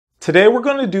Today we're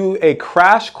going to do a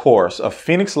crash course of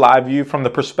Phoenix LiveView from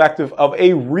the perspective of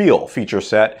a real feature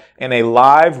set in a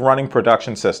live running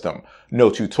production system. No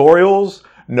tutorials,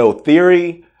 no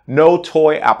theory, no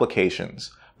toy applications.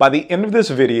 By the end of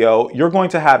this video, you're going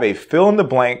to have a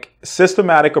fill-in-the-blank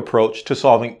systematic approach to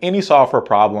solving any software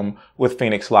problem with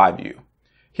Phoenix LiveView.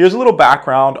 Here's a little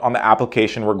background on the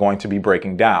application we're going to be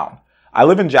breaking down. I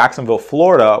live in Jacksonville,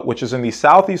 Florida, which is in the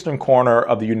southeastern corner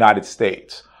of the United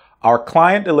States. Our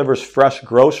client delivers fresh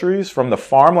groceries from the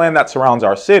farmland that surrounds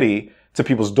our city to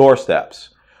people's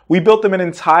doorsteps. We built them an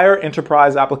entire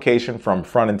enterprise application from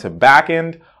front end to back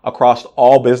end across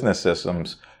all business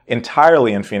systems,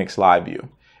 entirely in Phoenix LiveView.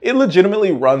 It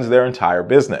legitimately runs their entire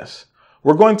business.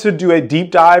 We're going to do a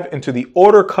deep dive into the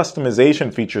order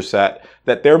customization feature set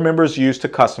that their members use to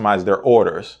customize their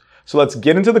orders. So let's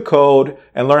get into the code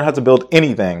and learn how to build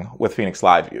anything with Phoenix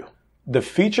LiveView. The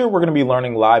feature we're going to be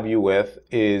learning LiveView with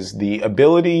is the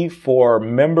ability for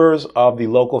members of the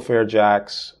local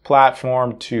Fairjacks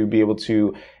platform to be able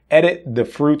to edit the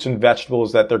fruits and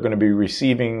vegetables that they're going to be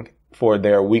receiving for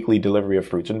their weekly delivery of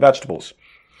fruits and vegetables.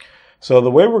 So the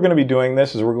way we're going to be doing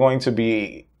this is we're going to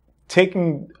be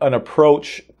taking an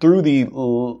approach through the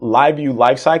LiveView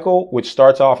lifecycle, which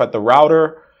starts off at the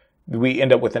router. We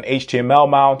end up with an HTML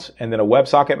mount and then a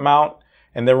Websocket mount.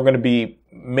 And then we're going to be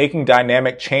making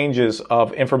dynamic changes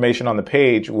of information on the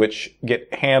page, which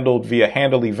get handled via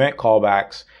handle event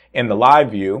callbacks in the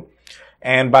LiveView.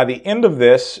 And by the end of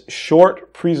this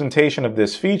short presentation of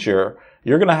this feature,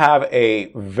 you're going to have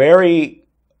a very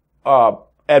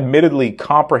admittedly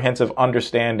comprehensive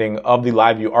understanding of the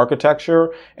LiveView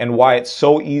architecture and why it's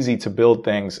so easy to build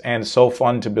things and so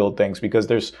fun to build things, because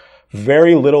there's a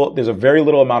very little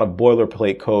amount of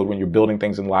boilerplate code when you're building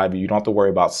things in LiveView. You don't have to worry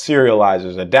about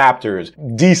serializers, adapters,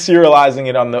 deserializing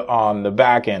it on the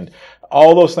back end.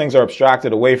 All those things are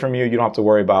abstracted away from you. You don't have to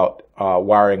worry about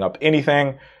wiring up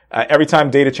anything. Every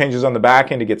time data changes on the back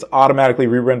end, it gets automatically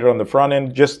re-rendered on the front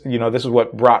end. Just, this is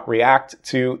what brought React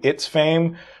to its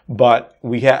fame. But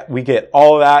we get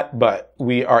all of that, but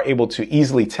we are able to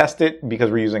easily test it because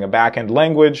we're using a back-end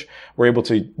language. We're able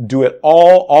to do it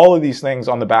all of these things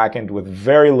on the back end with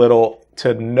very little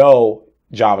to no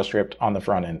JavaScript on the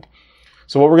front end.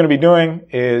 So what we're going to be doing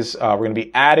is we're going to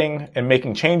be adding and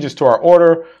making changes to our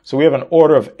order. So we have an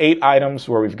order of 8 items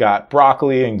where we've got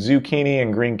broccoli and zucchini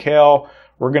and green kale.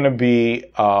 We're going to be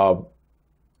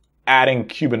adding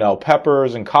Cubanelle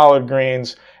peppers and collard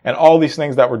greens and all these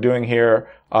things that we're doing here.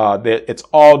 It's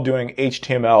all doing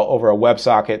HTML over a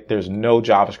WebSocket. There's no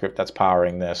JavaScript that's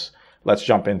powering this. Let's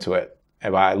jump into it.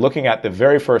 And by looking at the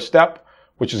very first step,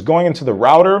 which is going into the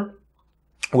router,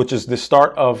 which is the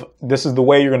start of, this is the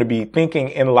way you're going to be thinking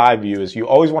in LiveView, is you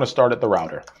always want to start at the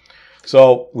router.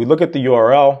 So we look at the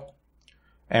URL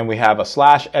and we have a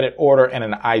 /edit order and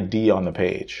an ID on the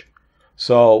page.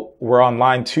 So we're on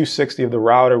line 260 of the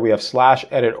router. We have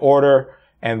 /edit order.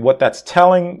 And what that's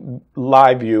telling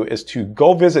LiveView is to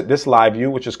go visit this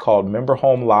LiveView, which is called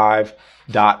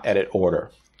memberhomelive.edit order.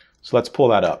 So let's pull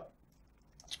that up.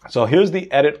 So here's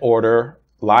the edit order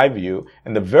LiveView.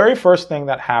 And the very first thing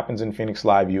that happens in Phoenix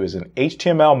LiveView is an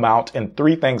HTML mount, and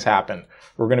 3 things happen.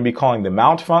 We're going to be calling the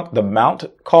mount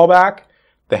callback,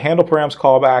 the handle params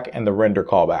callback, and the render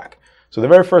callback. So the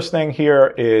very first thing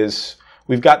here is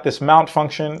we've got this mount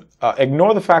function.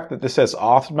 Ignore the fact that this says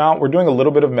auth mount. We're doing a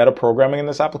little bit of meta programming in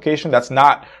this application. That's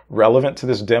not relevant to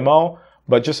this demo,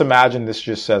 but just imagine this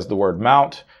just says the word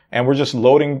mount, and we're just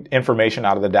loading information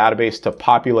out of the database to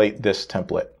populate this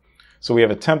template. So we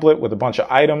have a template with a bunch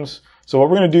of items. So what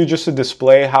we're going to do, just to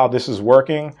display how this is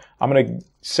working, I'm going to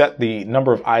set the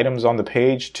number of items on the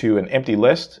page to an empty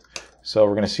list. So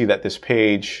we're going to see that this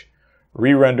page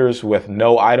re-renders with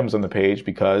no items on the page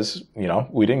because,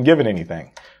 we didn't give it anything.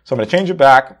 So I'm going to change it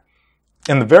back.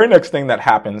 And the very next thing that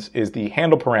happens is the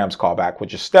handle params callback,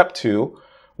 which is step 2,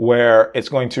 where it's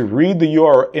going to read the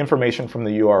URL information from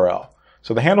the URL.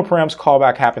 So the handle params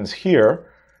callback happens here,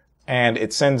 and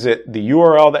it sends it the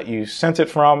URL that you sent it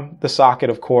from, the socket,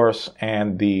 of course,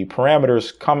 and the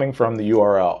parameters coming from the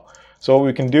URL. So what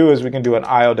we can do is we can do an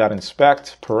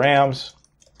io.inspect params.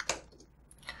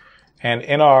 And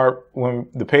when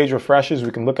the page refreshes,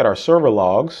 we can look at our server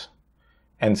logs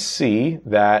and see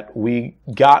that we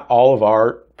got all of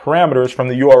our parameters from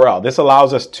the URL. This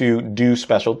allows us to do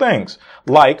special things.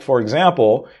 Like, for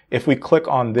example, if we click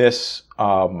on this,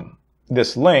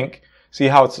 this link, see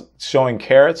how it's showing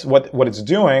carrots? What it's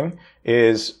doing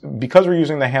is, because we're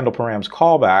using the handle params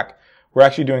callback, we're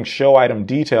actually doing show item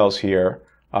details here.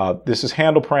 This is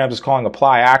handle params is calling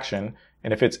apply action.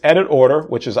 And if it's edit order,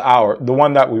 which is the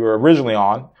one that we were originally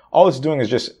on, all it's doing is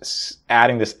just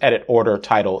adding this edit order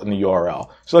title in the URL.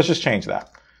 So let's just change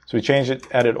that. So we change it,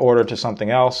 edit order, to something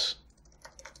else.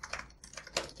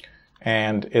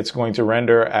 And it's going to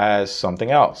render as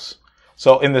something else.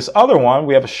 So in this other one,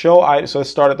 we have a show item. So let's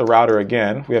start at the router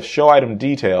again. We have show item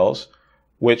details,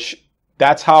 which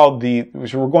that's how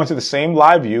we're going to the same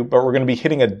live view, but we're going to be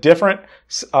hitting a different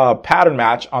pattern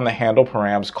match on the handle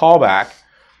params callback,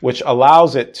 which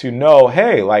allows it to know,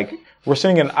 hey, like we're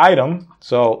seeing an item.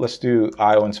 So let's do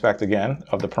IO inspect again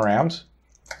of the params.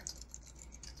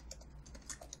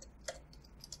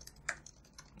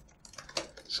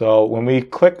 So when we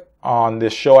click on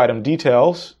this show item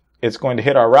details, it's going to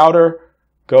hit our router,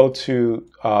 go to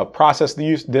process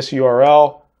this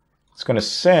URL. It's going to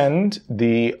send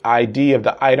the ID of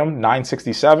the item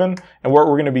 967. And what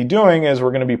we're going to be doing is we're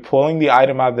going to be pulling the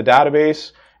item out of the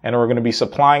database, and we're going to be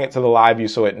supplying it to the live view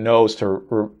so it knows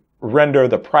to render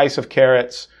the price of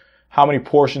carrots, how many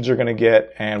portions you're going to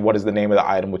get, and what is the name of the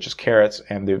item, which is carrots,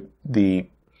 and the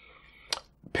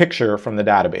picture from the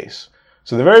database.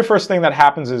 So the very first thing that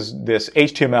happens is this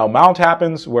HTML mount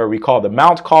happens, where we call the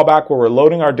mount callback, where we're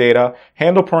loading our data,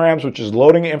 handle params, which is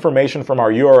loading information from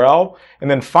our URL.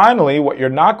 And then finally, what you're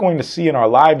not going to see in our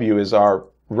live view is our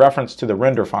reference to the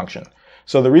render function.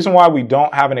 So the reason why we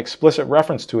don't have an explicit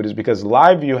reference to it is because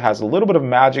live view has a little bit of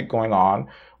magic going on,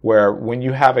 where when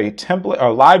you have a template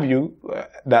or live view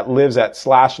that lives at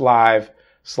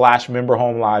 /live/member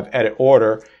home live edit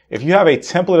order, if you have a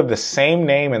template of the same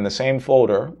name in the same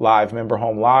folder, live member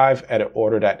home live edit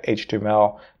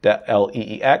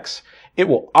order.html.leex, it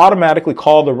will automatically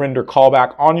call the render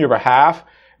callback on your behalf.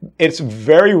 It's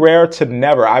very rare to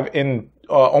never. In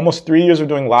almost 3 years of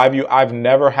doing live view, I've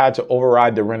never had to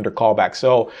override the render callback.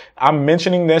 So I'm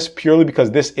mentioning this purely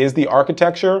because this is the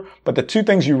architecture, but the two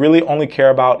things you really only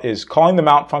care about is calling the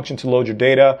mount function to load your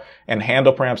data and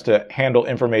handle params to handle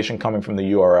information coming from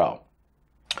the URL.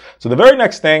 So the very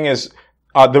next thing is,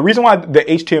 the reason why the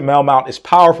HTML mount is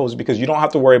powerful is because you don't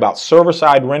have to worry about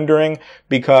server-side rendering,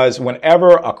 because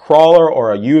whenever a crawler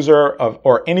or a user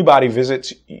or anybody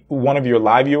visits one of your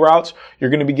live view routes, you're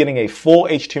going to be getting a full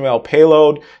HTML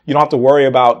payload. You don't have to worry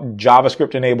about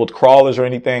JavaScript-enabled crawlers or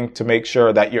anything to make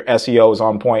sure that your SEO is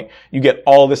on point. You get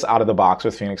all this out of the box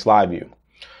with Phoenix LiveView.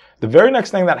 The very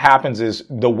next thing that happens is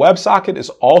the WebSocket is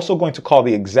also going to call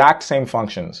the exact same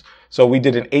functions. So we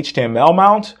did an HTML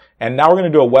mount, and now we're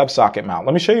going to do a WebSocket mount.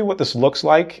 Let me show you what this looks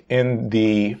like in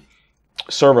the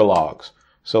server logs.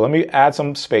 So let me add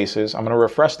some spaces. I'm going to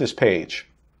refresh this page.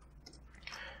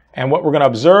 And what we're going to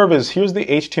observe is here's the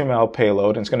HTML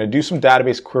payload, and it's going to do some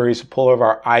database queries to pull over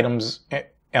our items and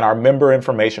our member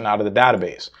information out of the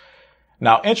database.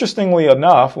 Now, interestingly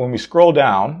enough, when we scroll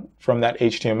down from that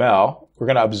HTML, we're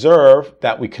going to observe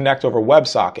that we connect over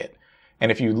WebSocket.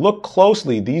 And if you look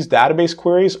closely, these database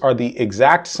queries are the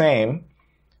exact same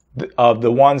of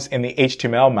the ones in the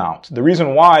HTML mount. The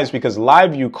reason why is because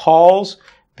LiveView calls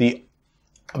the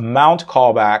mount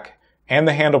callback and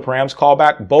the handle params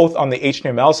callback both on the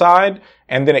HTML side,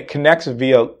 and then it connects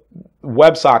via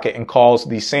WebSocket and calls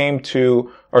the same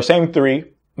three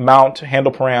mount,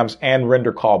 handle params, and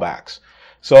render callbacks.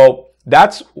 So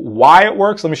that's why it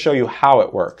works. Let me show you how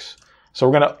it works. So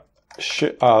we're going to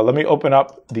let me open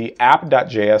up the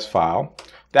app.js file.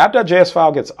 The app.js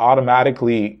file gets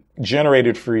automatically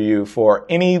generated for you for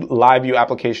any LiveView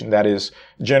application that is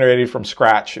generated from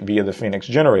scratch via the Phoenix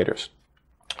generators.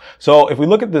 So if we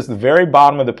look at this, the very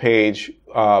bottom of the page,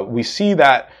 we see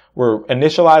that we're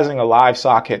initializing a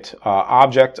LiveSocket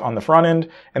object on the front end,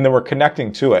 and then we're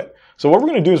connecting to it. So what we're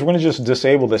going to do is we're going to just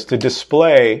disable this to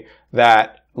display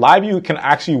that LiveView can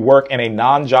actually work in a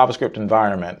non-JavaScript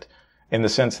environment, in the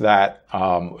sense that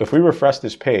if we refresh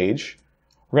this page,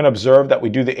 we're going to observe that we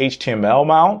do the HTML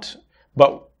mount,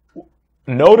 but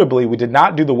notably, we did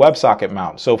not do the WebSocket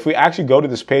mount. So if we actually go to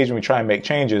this page and we try and make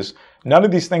changes, none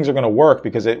of these things are going to work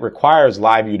because it requires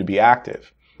LiveView to be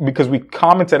active. Because we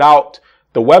commented out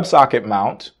the WebSocket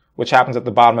mount, which happens at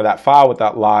the bottom of that file with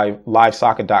that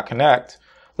livesocket.connect,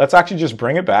 let's actually just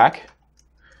bring it back.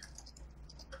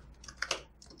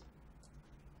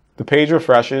 The page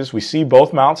refreshes. We see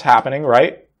both mounts happening,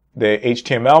 right? The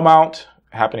HTML mount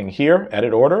happening here,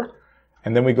 edit order.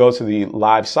 And then we go to the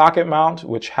LiveSocket mount,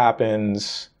 which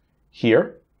happens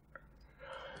here.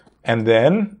 And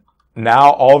then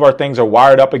now all of our things are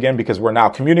wired up again because we're now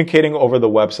communicating over the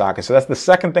WebSocket. So that's the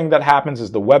second thing that happens, is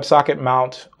the WebSocket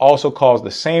mount also calls the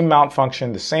same mount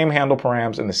function, the same handle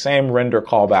params, and the same render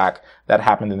callback that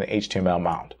happened in the HTML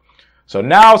mount. So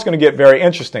now it's going to get very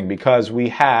interesting because we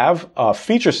have a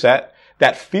feature set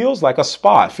that feels like a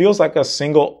spot, feels like a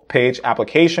single page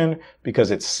application because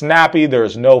it's snappy.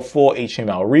 There's no full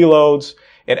HTML reloads.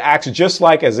 It acts just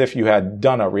like as if you had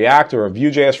done a React or a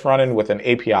Vue.js front end with an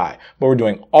API. But we're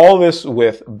doing all this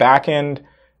with backend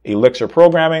Elixir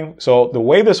programming. So the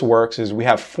way this works is we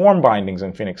have form bindings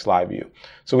in Phoenix LiveView.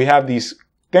 So we have these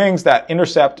things that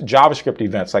intercept JavaScript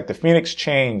events like the Phoenix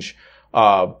change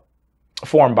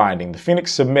form binding, the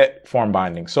Phoenix submit form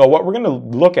binding. So what we're going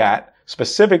to look at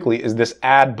specifically is this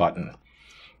add button.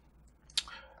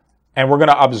 And we're going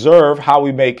to observe how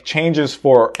we make changes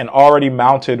for an already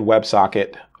mounted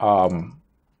WebSocket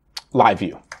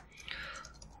LiveView.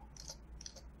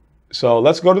 So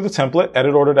let's go to the template,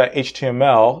 edit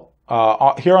order.html.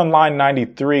 Here on line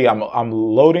 93,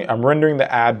 I'm rendering the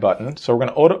add button. So we're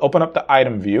going to open up the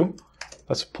item view.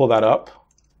 Let's pull that up.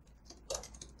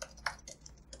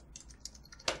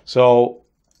 So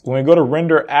when we go to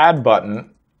render add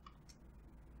button,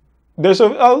 there's a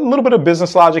little bit of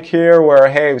business logic here where,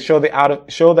 hey, show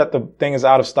that the thing is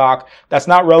out of stock. That's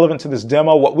not relevant to this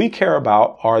demo. What we care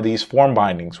about are these form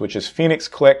bindings, which is Phoenix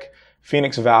click,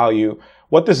 Phoenix value.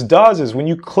 What this does is when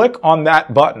you click on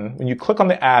that button, when you click on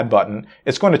the add button,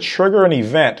 it's going to trigger an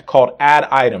event called add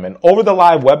item. And over the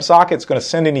live WebSocket, it's going to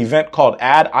send an event called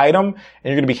add item, and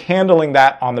you're going to be handling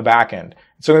that on the back end.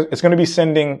 So it's going to be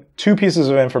sending two pieces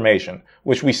of information,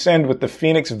 which we send with the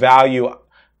Phoenix value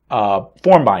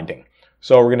form binding.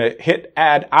 So we're going to hit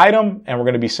add item, and we're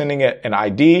going to be sending it an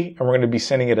ID, and we're going to be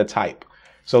sending it a type.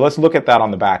 So let's look at that on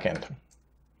the back end.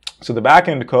 So the back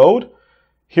end code,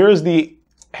 here's the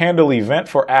handle event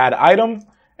for add item.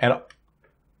 And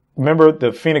remember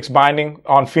the Phoenix binding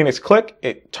on Phoenix click,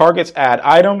 it targets add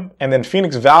item, and then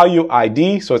Phoenix value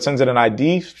ID. So it sends it an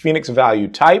ID, Phoenix value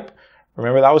type.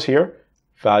 Remember that was here,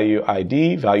 value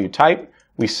ID, value type.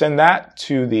 We send that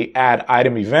to the add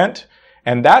item event.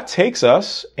 And that takes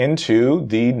us into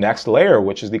the next layer,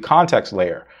 which is the context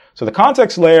layer. So the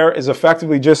context layer is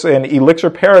effectively just an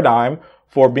Elixir paradigm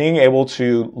for being able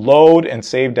to load and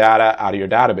save data out of your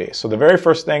database. So the very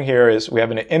first thing here is we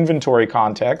have an inventory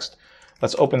context.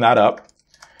 Let's open that up.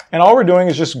 And all we're doing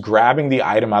is just grabbing the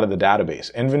item out of the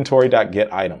database,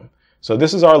 inventory.getItem. So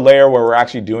this is our layer where we're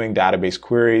actually doing database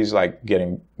queries, like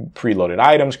getting preloaded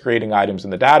items, creating items in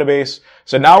the database.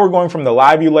 So now we're going from the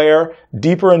LiveView layer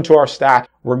deeper into our stack.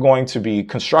 We're going to be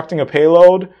constructing a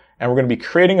payload, and we're going to be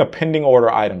creating a pending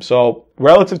order item. So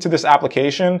relative to this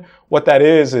application, what that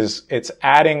is it's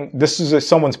adding, this is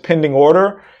someone's pending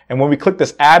order. And when we click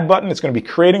this add button, it's going to be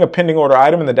creating a pending order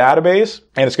item in the database.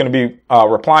 And it's going to be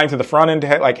replying to the front end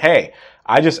like, hey,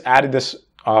 I just added this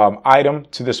item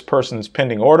to this person's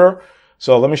pending order.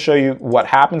 So let me show you what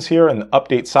happens here in the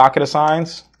update socket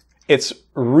assigns. It's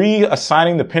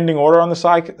reassigning the pending order on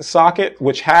the socket,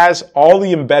 which has all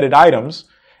the embedded items.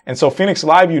 And so Phoenix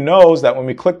LiveView knows that when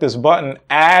we click this button,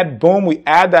 add, boom, we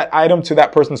add that item to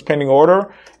that person's pending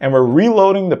order, and we're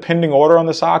reloading the pending order on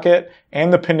the socket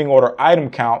and the pending order item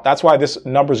count. That's why this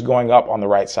number is going up on the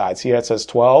right side. See, it says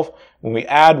 12. When we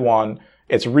add one,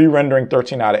 it's re-rendering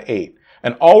 13 out of 8.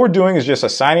 And all we're doing is just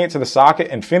assigning it to the socket,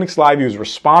 and Phoenix LiveView is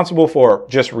responsible for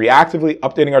just reactively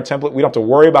updating our template. We don't have to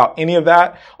worry about any of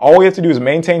that. All we have to do is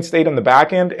maintain state on the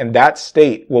back end, and that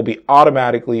state will be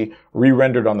automatically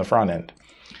re-rendered on the front end.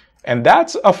 And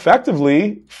that's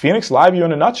effectively Phoenix LiveView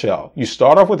in a nutshell. You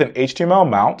start off with an HTML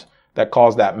mount that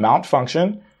calls that mount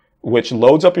function, which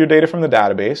loads up your data from the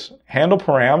database, handle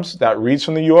params that reads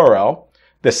from the URL,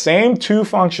 the same two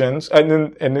functions,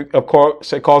 and of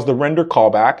course it calls the render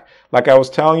callback. Like I was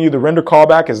telling you, the render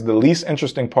callback is the least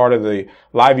interesting part of the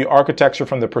LiveView architecture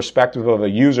from the perspective of a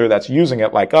user that's using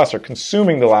it like us or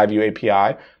consuming the LiveView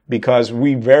API, because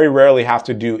we very rarely have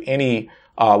to do any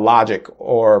logic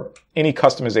or any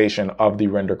customization of the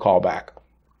render callback.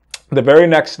 The very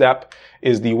next step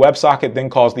is the WebSocket then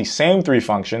calls the same three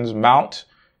functions, mount,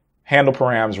 handle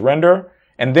params, render.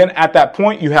 And then at that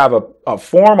point, you have a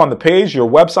form on the page, your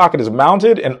WebSocket is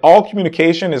mounted, and all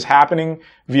communication is happening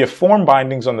via form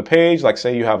bindings on the page. Like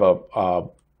say you have a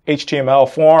HTML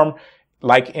form,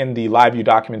 like in the LiveView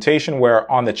documentation,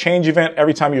 where on the change event,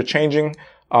 every time you're changing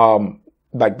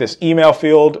like this email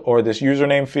field or this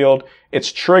username field,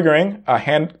 it's triggering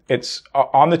it's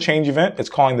on the change event, it's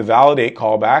calling the validate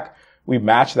callback. We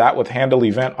match that with handle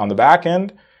event on the back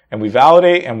end, and we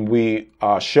validate and we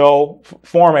show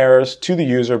form errors to the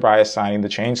user by assigning the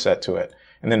change set to it.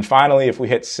 And then finally, if we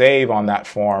hit save on that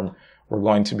form, we're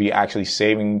going to be actually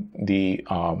saving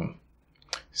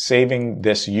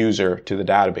this user to the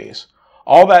database.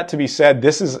 All that to be said,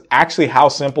 this is actually how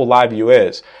simple LiveView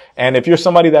is. And if you're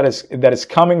somebody that is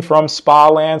coming from SPA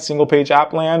land, single page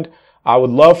app land, I would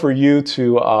love for you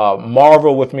to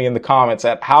marvel with me in the comments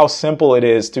at how simple it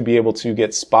is to be able to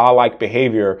get SPA-like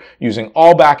behavior using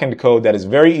all backend code that is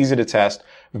very easy to test,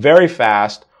 very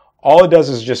fast, All it does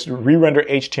is just re-render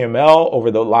HTML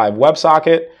over the live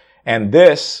WebSocket. And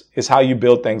this is how you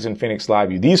build things in Phoenix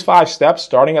LiveView. These 5 steps,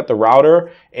 starting at the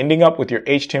router, ending up with your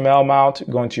HTML mount,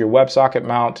 going to your WebSocket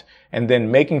mount, and then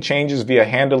making changes via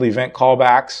handle event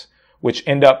callbacks, which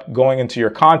end up going into your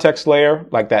context layer,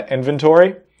 like that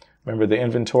inventory. Remember, the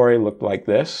inventory looked like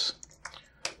this.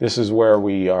 This is where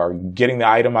we are getting the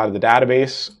item out of the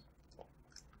database.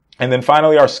 And then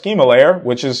finally, our schema layer,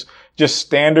 which is just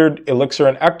standard Elixir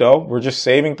and Ecto. We're just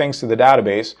saving things to the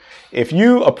database. If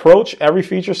you approach every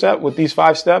feature set with these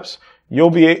 5 steps,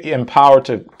 you'll be empowered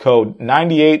to code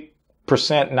 98%,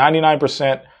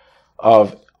 99%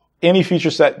 of any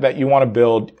feature set that you want to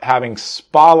build, having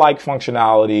spa-like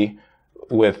functionality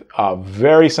with a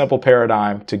very simple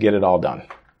paradigm to get it all done.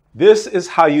 This is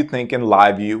how you think in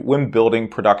LiveView when building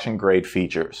production-grade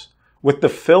features. With the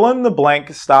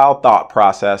fill-in-the-blank style thought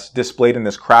process displayed in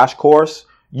this crash course,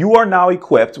 you are now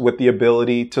equipped with the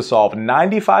ability to solve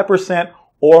 95%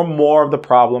 or more of the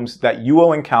problems that you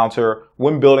will encounter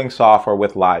when building software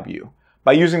with LiveView.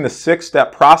 By using the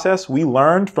 6-step process we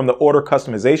learned from the order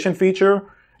customization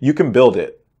feature, you can build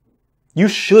it. You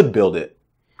should build it.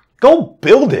 Go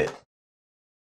build it!